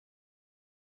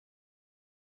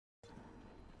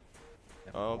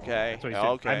Okay. That's what he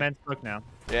Okay. said. I meant look now.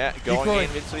 Yeah, going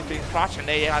in with sweeping crush, and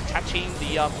they are touching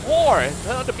the core.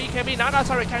 The BKB Nana,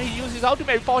 sorry, can he use his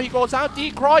ultimate before he goes out?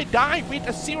 Decoy dive with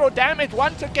a 0 damage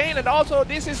once again, and also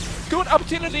this is good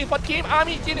opportunity for Team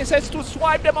Army Genesis to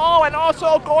swipe them all, and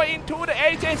also go into the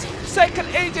Aegis, second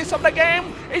Aegis of the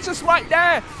game. It's just right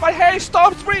there. But hey,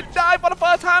 Storm Sprint dive for the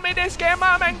first time in this game.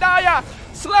 MAMANG DAYA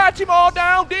slash him all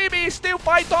down. DB still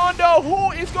fight on though.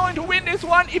 Who is going to win this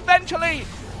one eventually?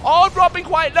 All dropping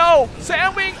quite low.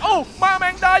 Saving. Oh,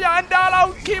 MAMANG DAYA and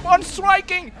Dalo keep on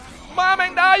striking.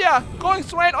 MAMANG DAYA going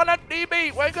straight on that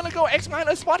DB. We're gonna go X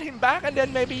minus spot him back, and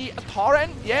then maybe a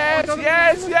torrent. Yes,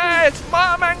 yes, yes.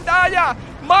 MAMANG DAYA.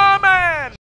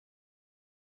 MAMANG.